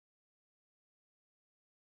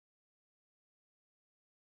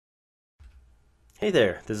Hey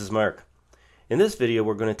there, this is Mark. In this video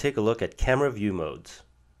we're going to take a look at camera view modes.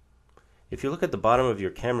 If you look at the bottom of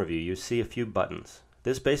your camera view, you see a few buttons.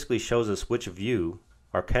 This basically shows us which view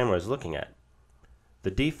our camera is looking at.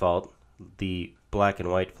 The default, the black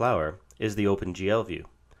and white flower, is the OpenGL view.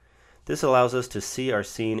 This allows us to see our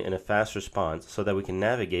scene in a fast response so that we can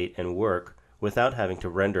navigate and work without having to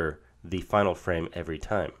render the final frame every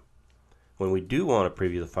time. When we do want to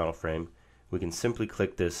preview the final frame, we can simply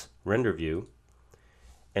click this render view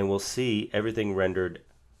and we'll see everything rendered,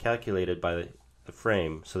 calculated by the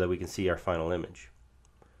frame so that we can see our final image.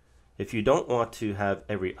 If you don't want to have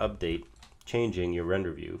every update changing your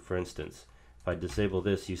render view, for instance, if I disable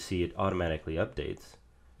this, you see it automatically updates.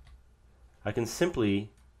 I can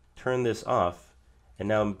simply turn this off and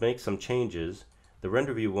now make some changes. The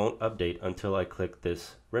render view won't update until I click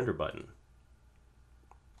this render button.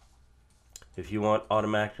 If you want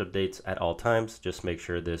automatic updates at all times, just make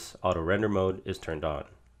sure this auto render mode is turned on.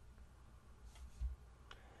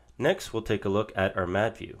 Next, we'll take a look at our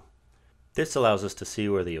matte view. This allows us to see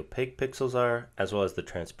where the opaque pixels are as well as the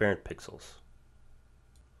transparent pixels.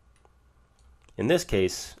 In this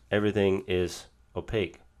case, everything is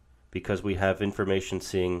opaque because we have information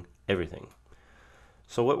seeing everything.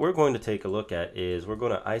 So what we're going to take a look at is we're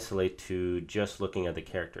going to isolate to just looking at the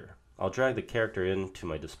character. I'll drag the character into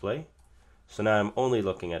my display. So now I'm only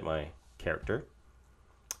looking at my character.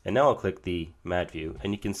 And now I'll click the matte view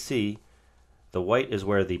and you can see the white is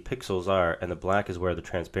where the pixels are and the black is where the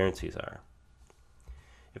transparencies are.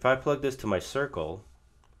 If I plug this to my circle,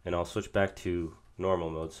 and I'll switch back to normal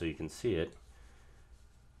mode so you can see it,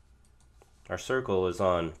 our circle is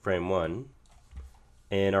on frame 1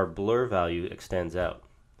 and our blur value extends out.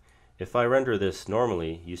 If I render this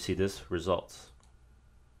normally, you see this results.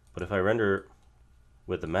 But if I render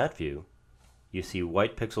with the matte view, you see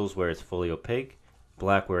white pixels where it's fully opaque,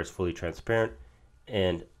 black where it's fully transparent,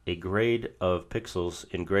 and a grade of pixels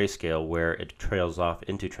in grayscale where it trails off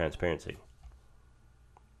into transparency.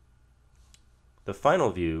 The final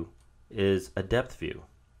view is a depth view.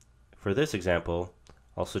 For this example,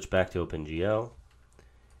 I'll switch back to OpenGL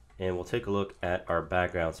and we'll take a look at our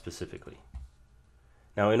background specifically.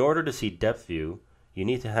 Now, in order to see depth view, you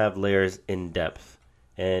need to have layers in depth.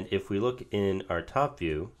 And if we look in our top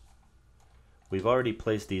view, we've already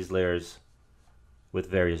placed these layers with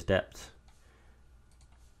various depths.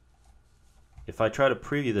 If I try to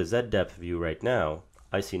preview the Z depth view right now,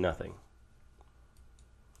 I see nothing.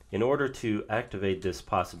 In order to activate this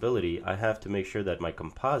possibility, I have to make sure that my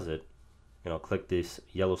composite, and I'll click this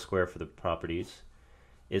yellow square for the properties,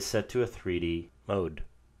 is set to a 3D mode.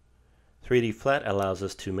 3D flat allows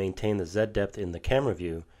us to maintain the Z depth in the camera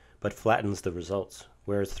view, but flattens the results,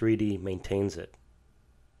 whereas 3D maintains it.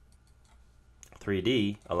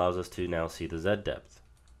 3D allows us to now see the Z depth,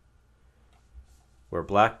 where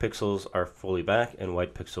black pixels are fully back and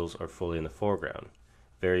white pixels are fully in the foreground.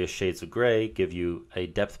 Various shades of gray give you a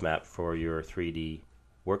depth map for your 3D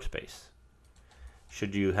workspace.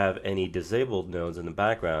 Should you have any disabled nodes in the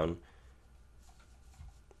background,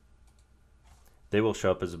 they will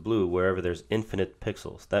show up as blue wherever there's infinite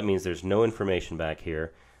pixels. That means there's no information back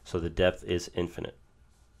here, so the depth is infinite.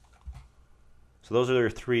 So those are your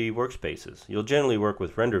three workspaces. You'll generally work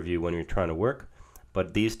with render view when you're trying to work,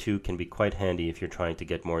 but these two can be quite handy if you're trying to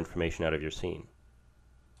get more information out of your scene.